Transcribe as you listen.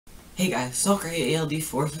Hey guys, Sulker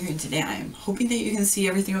ALD4 here, and today I am hoping that you can see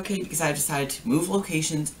everything okay because I decided to move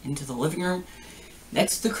locations into the living room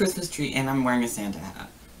next to the Christmas tree, and I'm wearing a Santa hat.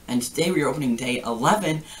 And today we are opening day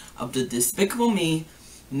 11 of the Despicable Me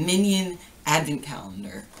Minion Advent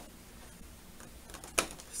Calendar.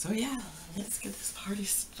 So yeah, let's get this party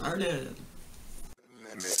started.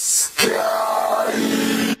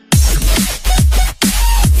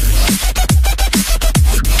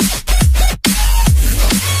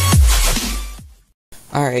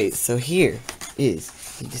 Alright, so here is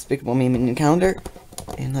the Despicable Me Minion calendar,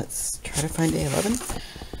 and let's try to find day 11.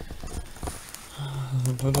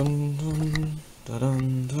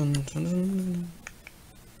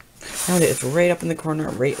 Found it. It's right up in the corner,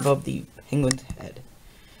 right above the penguin's head.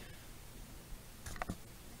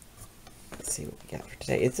 Let's see what we got for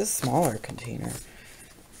today. It's a smaller container.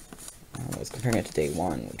 I was comparing it to day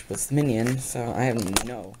 1, which was the Minion, so I have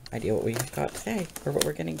no idea what we got today, or what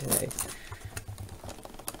we're getting today.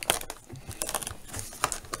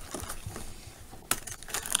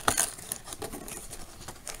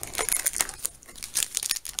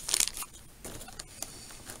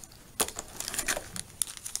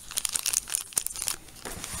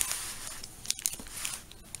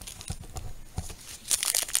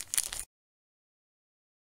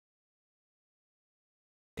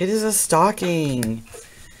 It is a stocking!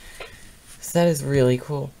 So that is really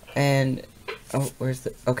cool. And, oh, where's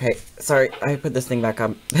the, okay, sorry, I put this thing back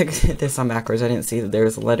on, this on backwards. I didn't see that there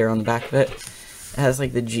was a letter on the back of it. It has,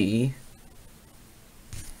 like, the G.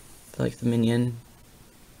 Like the Minion.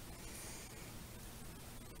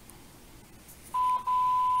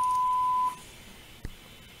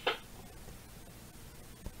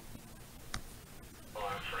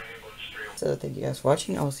 So thank you guys for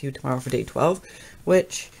watching. I will see you tomorrow for day 12,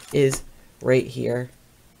 which is right here.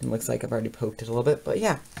 It looks like I've already poked it a little bit, but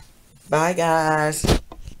yeah. Bye guys!